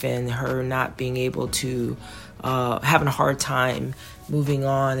grief and her not being able to, having a hard time moving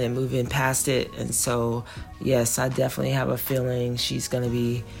on and moving past it. And so, yes, I definitely have a feeling she's going to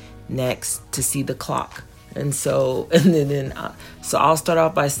be next to see the clock. And so, so I'll start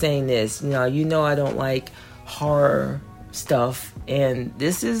off by saying this. I don't like horror stuff, and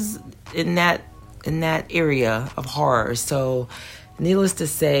this is in that area of horror. So, needless to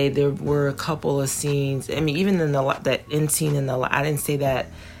say, there were a couple of scenes. I mean, even in that end scene I didn't say that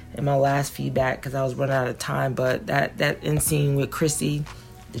in my last feedback because I was running out of time. But that end scene with Chrissy,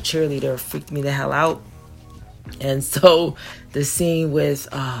 the cheerleader, freaked me the hell out. And so the scene with,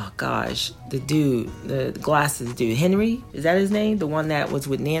 the dude, the glasses dude, Henry, is that his name? The one that was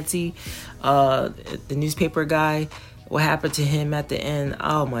with Nancy, the newspaper guy. What happened to him at the end?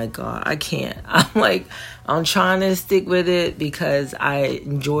 Oh my God, I can't. I'm trying to stick with it because I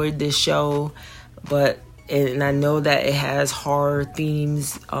enjoyed this show, and I know that it has horror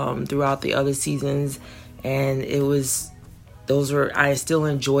themes throughout the other seasons, and I still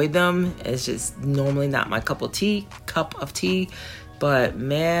enjoyed them. It's just normally not my cup of tea, but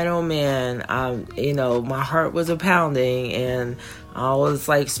man, oh man, my heart was pounding, and I was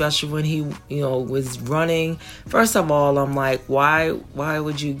like, especially when he, was running. First of all, I'm like, why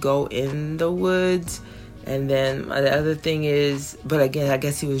would you go in the woods? And then the other thing is, but again, I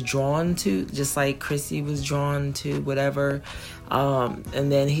guess he was drawn to, just like Chrissy was drawn to whatever.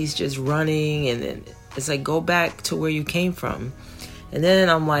 And then he's just running, and then it's like, go back to where you came from. And then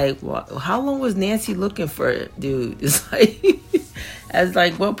I'm like, well, how long was Nancy looking for it, dude? It's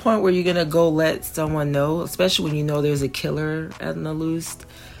like, what point were you going to go let someone know, especially when you know there's a killer at the loose?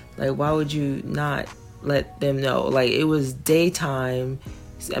 Like, why would you not let them know? Like, it was daytime.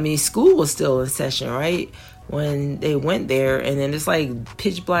 I mean, school was still in session, right? When they went there, and then it's like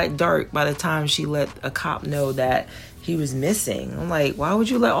pitch black dark by the time she let a cop know that he was missing. I'm like, why would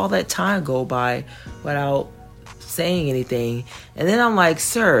you let all that time go by without saying anything? And then I'm like,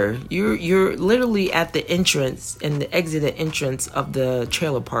 sir, you're literally at the entrance and the exit entrance of the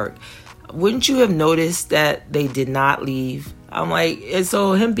trailer park. Wouldn't you have noticed that they did not leave? I'm like, and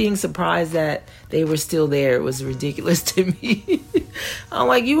so him being surprised that they were still there was ridiculous to me. I'm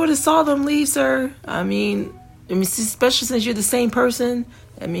like, you would have saw them leave, sir. I mean, especially since you're the same person.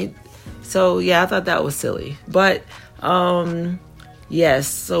 I mean, so yeah, I thought that was silly. But yes,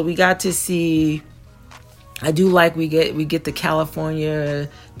 so we got to see. I do like we get the California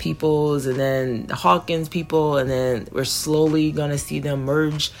peoples and then the Hawkins people, and then we're slowly gonna see them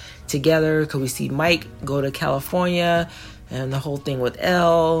merge together because we see Mike go to California, and the whole thing with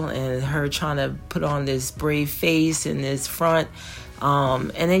Elle and her trying to put on this brave face and this front.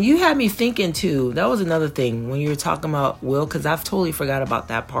 And then you had me thinking too, that was another thing when you were talking about Will, because I've totally forgot about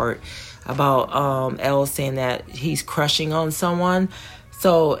that part about Elle saying that he's crushing on someone.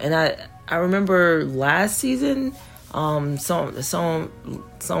 So, and I remember last season, someone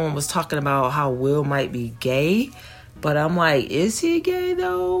was talking about how Will might be gay, but I'm like, is he gay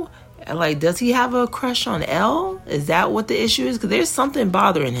though? Like, does he have a crush on Elle? Is that what the issue is? Because there's something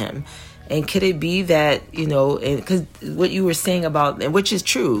bothering him. And could it be that, because what you were saying about, and which is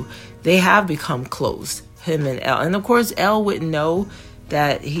true, they have become close, him and Elle. And of course, Elle wouldn't know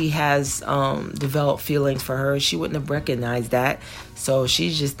that he has developed feelings for her. She wouldn't have recognized that. So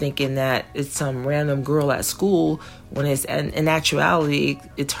she's just thinking that it's some random girl at school when it's in actuality,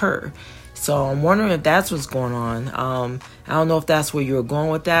 it's her. So I'm wondering if that's what's going on. I don't know if that's where you were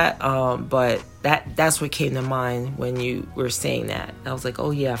going with that, but that's what came to mind when you were saying that. I was like, oh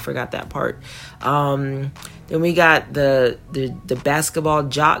yeah, I forgot that part. Then we got the basketball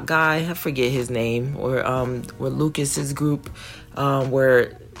jock guy. I forget his name. Or where Lucas's group,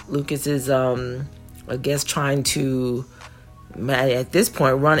 where Lucas is, I guess, trying to, at this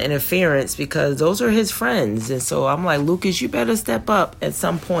point, run interference because those are his friends. And so I'm like, Lucas, you better step up at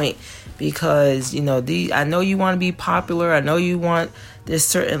some point. Because, I know you want to be popular. I know you want this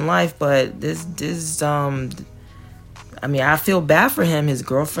certain life, but I feel bad for him. His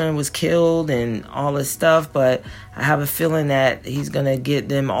girlfriend was killed and all this stuff, but I have a feeling that he's going to get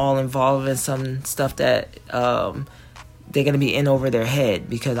them all involved in some stuff that they're going to be in over their head.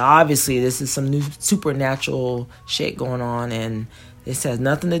 Because obviously this is some new supernatural shit going on, and this has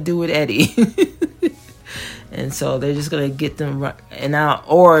nothing to do with Eddie. and so they're just gonna get them and out,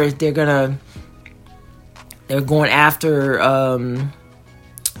 or they're going after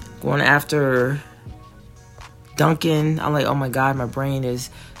Duncan. I'm like, oh my god, my brain is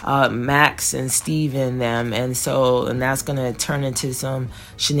Max and Steve and them, and that's gonna turn into some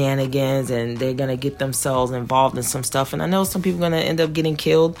shenanigans, and they're gonna get themselves involved in some stuff. And I know some people are gonna end up getting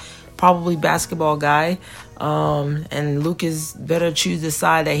killed, probably basketball guy, and Lucas better choose the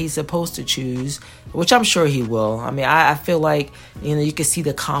side that he's supposed to choose, which I'm sure he will. I mean, I feel like, you know, you can see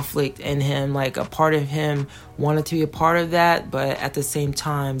the conflict in him, like a part of him wanted to be a part of that, but at the same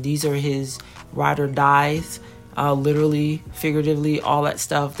time, these are his ride or dies. Literally, figuratively, all that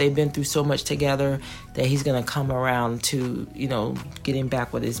stuff. They've been through so much together that he's gonna come around to, you know, getting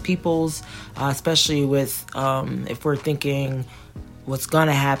back with his peoples, especially with if we're thinking what's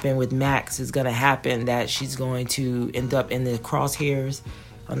gonna happen with Max is gonna happen, that she's going to end up in the crosshairs,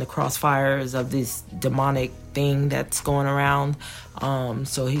 on the crossfires of this demonic thing that's going around.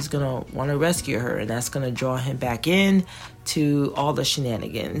 So he's gonna want to rescue her, and that's gonna draw him back in to all the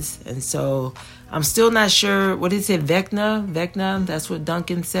shenanigans. And so I'm still not sure. What is it? Vecna, that's what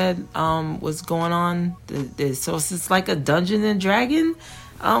Duncan said was going on. So it's like a Dungeons and Dragon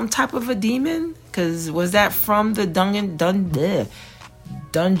type of a demon, because was that from the Dungeon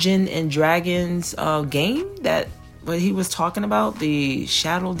and Dragons game that what he was talking about, the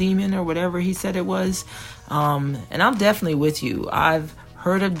Shadow Demon or whatever he said it was? And I'm definitely with you. I've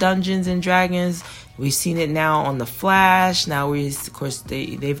heard of Dungeons and Dragons. We've seen it now on The Flash. Now of course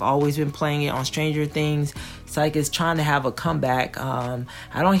they've always been playing it on Stranger Things. It's like it's trying to have a comeback. I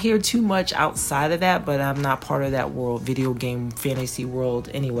don't hear too much outside of that, but I'm not part of that world, video game fantasy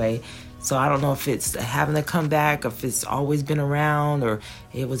world anyway. So I don't know if it's having a comeback, or if it's always been around, or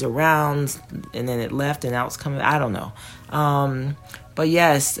it was around and then it left and now it's coming. I don't know. But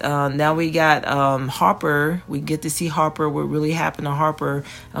yes, now we got Harper. We get to see Harper. What really happened to Harper.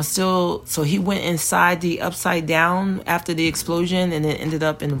 So he went inside the Upside Down after the explosion and then ended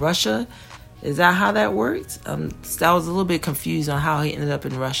up in Russia. Is that how that worked? I was a little bit confused on how he ended up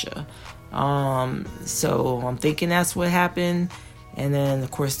in Russia. So I'm thinking that's what happened. And then,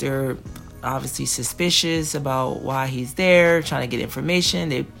 of course, they're obviously suspicious about why he's there, trying to get information.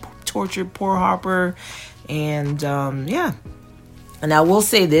 They tortured poor Harper. And, yeah. And I will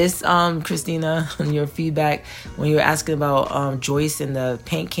say this, Christina, on your feedback, when you were asking about Joyce and the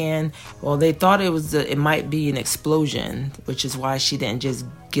paint can, well, they thought it might be an explosion, which is why she didn't just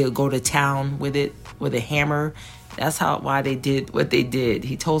go to town with it, with a hammer. That's why they did what they did.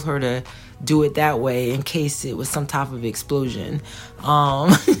 He told her to do it that way in case it was some type of explosion.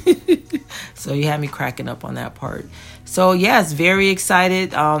 So you had me cracking up on that part. So yes, very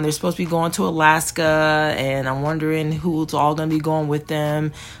excited. They're supposed to be going to Alaska, and I'm wondering who's all going to be going with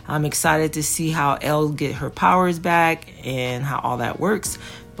them. I'm excited to see how Elle get her powers back and how all that works.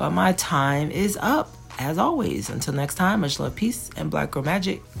 But my time is up, as always. Until next time, much love, peace, and Black Girl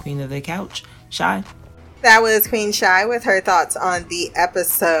Magic, Queen of the Couch, Shy. That was Queen Shy with her thoughts on the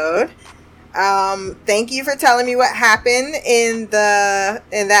episode. Thank you for telling me what happened in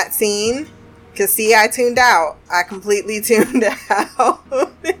that scene. Cause see, I tuned out. I completely tuned out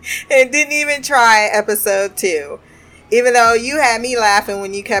and didn't even try episode 2. Even though you had me laughing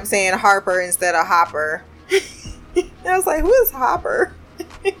when you kept saying Harper instead of Hopper. I was like, who is Hopper?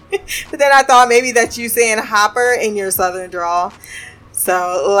 But then I thought maybe that's you saying Hopper in your southern drawl.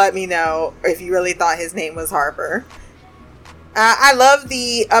 So let me know if you really thought his name was Harper. I love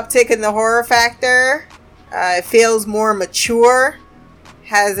the uptick in the horror factor. It feels more mature.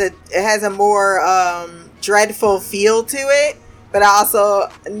 It has a more dreadful feel to it. But I also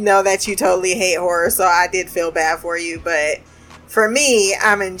know that you totally hate horror, so I did feel bad for you. But for me,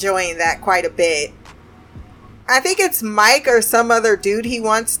 I'm enjoying that quite a bit. I think it's Mike or some other dude he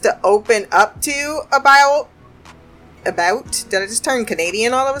wants to open up to about. Did I just turn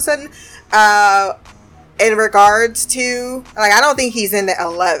Canadian all of a sudden? In regards to, like, I don't think he's into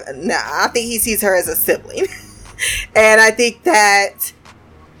 11. No, I think he sees her as a sibling. And I think that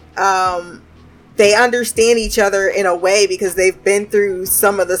they understand each other in a way because they've been through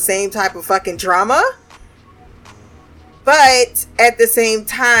some of the same type of fucking drama. But at the same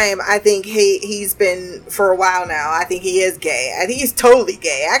time, I think he's been for a while now. I think he is gay. I think he's totally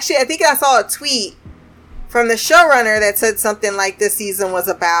gay. Actually, I think I saw a tweet from the showrunner that said something like this season was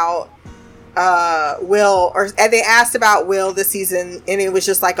about Will, and they asked about Will this season, and it was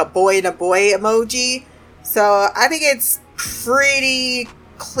just like a boy and a boy emoji. So I think it's pretty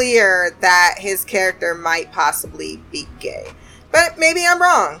clear that his character might possibly be gay, but maybe I'm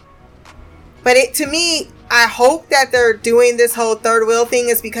wrong. But to me, I hope that they're doing this whole third wheel thing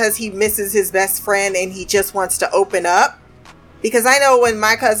is because he misses his best friend and he just wants to open up. Because I know when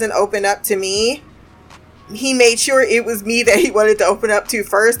my cousin opened up to me, he made sure it was me that he wanted to open up to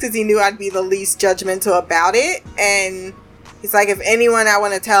first because he knew I'd be the least judgmental about it. And he's like, if anyone I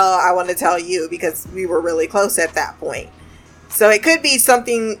want to tell you, because we were really close at that point. So it could be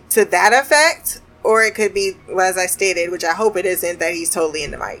something to that effect, or it could be, well, as I stated, which I hope it isn't, that he's totally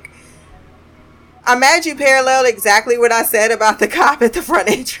into Mike. I'm mad you paralleled exactly what I said about the cop at the front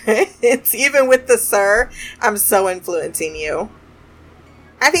entrance. Even with the sir, I'm so influencing you.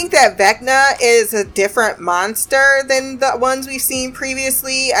 I think that Vecna is a different monster than the ones we've seen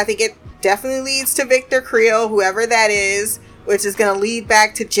previously. I think it definitely leads to Victor Creel, whoever that is, which is going to lead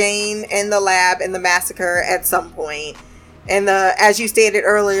back to Jane and the lab and the massacre at some point. And as you stated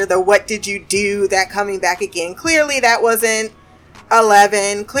earlier, the what did you do, that coming back again. Clearly that wasn't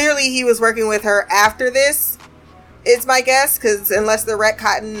 11. Clearly he was working with her after this, is my guess, because unless they're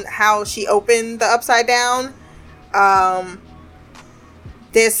retcotting how she opened the Upside Down, her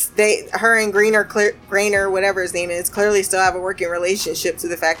and Grainer, whatever his name is, clearly still have a working relationship, to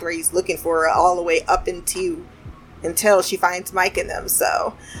the fact where he's looking for her all the way up until she finds Mike in them.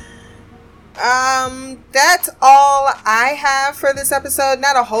 So that's all I have for this episode.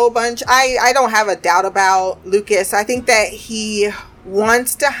 Not a whole bunch. I don't have a doubt about Lucas. I think that he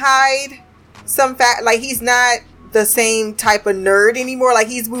wants to hide some fact. Like, he's not the same type of nerd anymore. Like,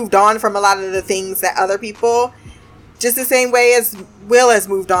 he's moved on from a lot of the things that other people, just the same way as Will has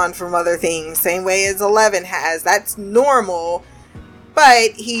moved on from other things, same way as 11 has. That's normal.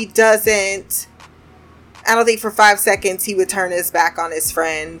 But he doesn't, I don't think for 5 seconds he would turn his back on his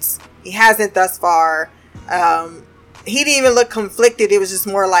friends. He hasn't thus far. He didn't even look conflicted. It was just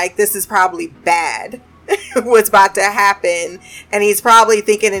more like, this is probably bad. What's about to happen. And he's probably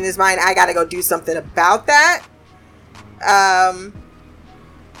thinking in his mind, I gotta go do something about that. And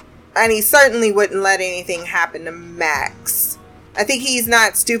he certainly wouldn't let anything happen to Max. I think he's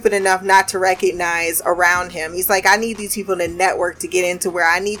not stupid enough not to recognize around him. He's like, I need these people to network to get into where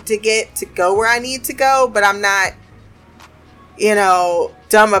I need to get, to go where I need to go. But I'm not,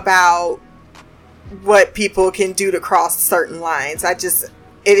 dumb about what people can do to cross certain lines. It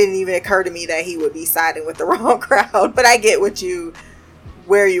didn't even occur to me that he would be siding with the wrong crowd. But I get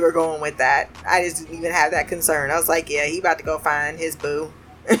where you were going with that. I just didn't even have that concern. I was like, yeah, he about to go find his boo.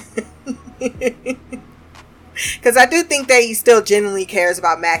 Because I do think that he still genuinely cares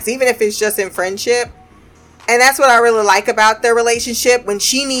about Max, even if it's just in friendship. And that's what I really like about their relationship. When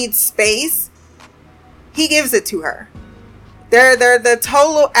she needs space, he gives it to her. They're the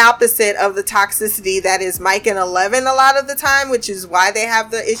total opposite of the toxicity that is Mike and 11 a lot of the time, which is why they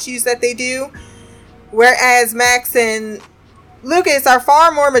have the issues that they do. Whereas Max and Lucas are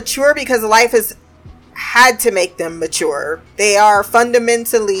far more mature because life has had to make them mature. They are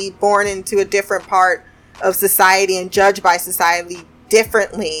fundamentally born into a different part of society and judged by society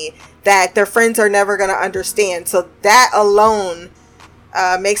differently that their friends are never going to understand. So that alone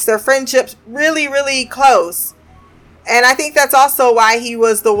makes their friendships really, really close. And I think that's also why he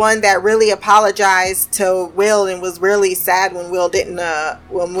was the one that really apologized to Will and was really sad when Will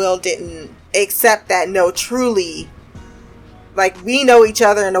didn't accept that. No, truly, like, we know each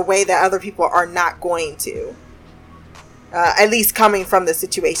other in a way that other people are not going to. At least coming from the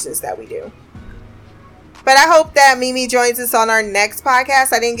situations that we do. But I hope that Mimi joins us on our next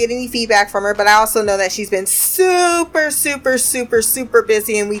podcast. I didn't get any feedback from her, but I also know that she's been super, super, super, super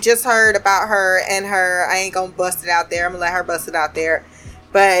busy. And we just heard about her and I ain't gonna bust it out there. I'm gonna let her bust it out there.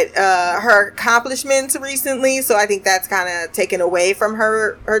 But her accomplishments recently. So I think that's kind of taken away from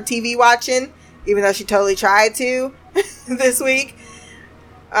her TV watching. Even though she totally tried to this week.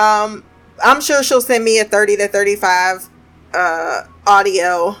 I'm sure she'll send me a 30 to 35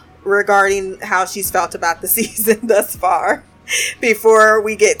 audio regarding how she's felt about the season thus far before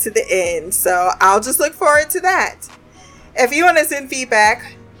we get to the end. So I'll just look forward to that. If you want to send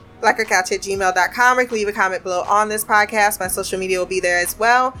feedback, blackercouch@gmail.com, or leave a comment below on this podcast. My social media will be there as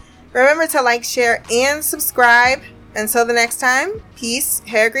well. Remember to like, share, and subscribe. Until the next time, peace,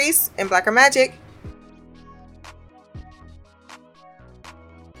 hair grease, and blacker magic.